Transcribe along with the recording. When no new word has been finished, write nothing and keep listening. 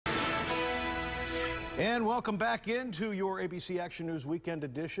And welcome back into your ABC Action News Weekend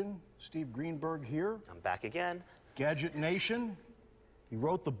Edition. Steve Greenberg here. I'm back again. Gadget Nation. He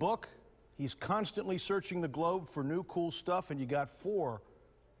wrote the book. He's constantly searching the globe for new cool stuff, and you got 4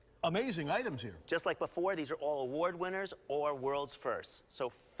 amazing items here. Just like before, these are all award winners or world's first.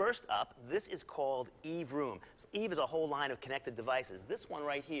 So first up, this is called Eve Room. So Eve is a whole line of connected devices. This one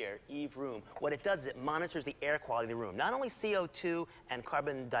right here, Eve Room, what it does is it monitors the air quality of the room. Not only CO2 and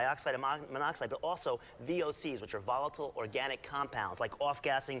carbon dioxide and monoxide, but also VOCs, which are volatile organic compounds, like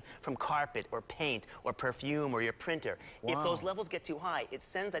off-gassing from carpet or paint or perfume or your printer. Wow. If those levels get too high, it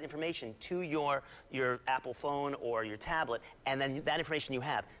sends that information to your Apple phone or your tablet, and then that information you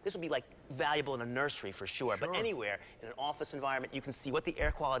have. This would be like valuable in a nursery for sure, but anywhere in an office environment, you can see what the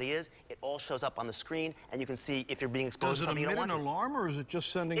air quality is. It all shows up on the screen, and you can see if you're being exposed to something you don't want to. Does it emit an alarm, or is it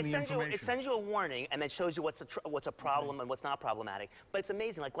just sending the information? It sends you a warning, and it shows you what's a problem and what's not problematic. But it's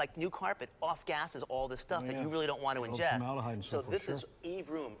amazing, like new carpet off-gasses all this stuff that you really don't want to ingest. Formaldehyde and so this is Eve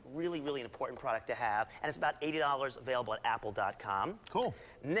Room, really an important product to have, and it's about $80 available at apple.com. Cool.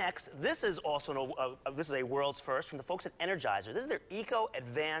 Next, this is also this is a world's first from the folks at Energizer. This is their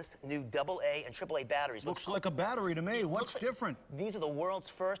Eco-Advanced new AA and AAA batteries. Looks like a battery to me. What's different? These are the world's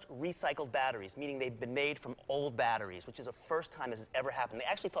first recycled batteries, meaning they've been made from old batteries, which is the first time this has ever happened. They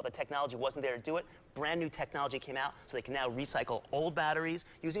actually thought the technology wasn't there to do it. Brand new technology came out, so they can now recycle old batteries,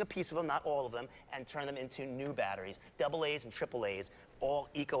 using a piece of them, not all of them, and turn them into new batteries. AA's and AAA's, all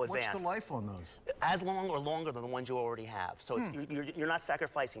eco-advanced. What's the life on those? As long or longer than the ones you already have. So you're not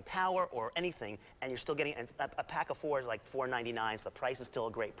sacrificing power or anything, and you're still getting a pack of 4 is like $4.99, so the price is still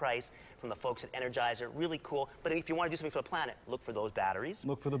a great price from the folks at Energizer. Really cool. But if you want to do something for the planet, look for those batteries.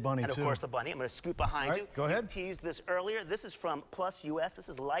 Look for the bunny, and of course the bunny. I'm going to scoot behind you. Go ahead. I teased this earlier. This is from Plus US. This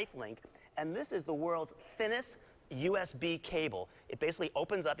is LifeLink, and this is the world's thinnest USB cable. It basically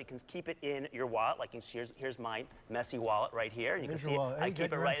opens up. You can keep it in your wallet. Like here's my messy wallet right here. You can see it. I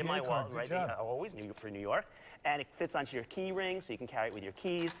keep it right in my wallet right there. I always knew for New York. And it fits onto your key ring, so you can carry it with your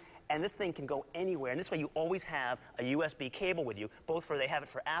keys. And this thing can go anywhere. And this way you always have a USB cable with you, both they have it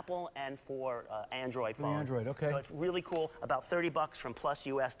for Apple and for Android phone. Android, okay. So it's really cool. About $30 from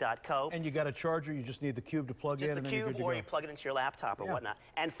plusus.co. And you got a charger. You just need the cube to plug in. Just the cube, or you plug it into your laptop or whatnot.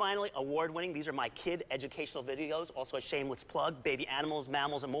 And finally, award-winning. These are my kid educational videos. Also a shameless plug. Baby animals,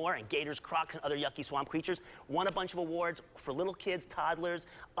 mammals, and more. And gators, crocs, and other yucky swamp creatures. Won a bunch of awards for little kids, toddlers,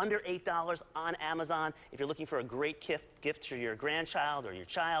 under $8 on Amazon. If you're looking for a great gift for your grandchild or your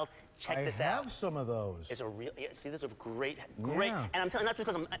child, check this out. I have some of those. It's a real, see, this is a great. And I'm telling you, not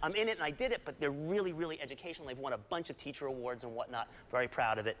because I'm in it and I did it, but they're really educational. They've won a bunch of teacher awards and whatnot. Very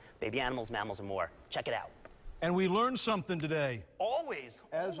proud of it. Baby animals, mammals, and more. Check it out. And we learned something today. Always.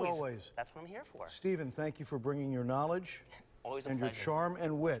 As always. That's what I'm here for. Stephen, thank you for bringing your knowledge. Always a pleasure. And your charm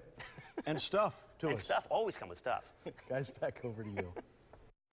and wit. And stuff to us. And stuff. Always come with stuff. Guys, back over to you.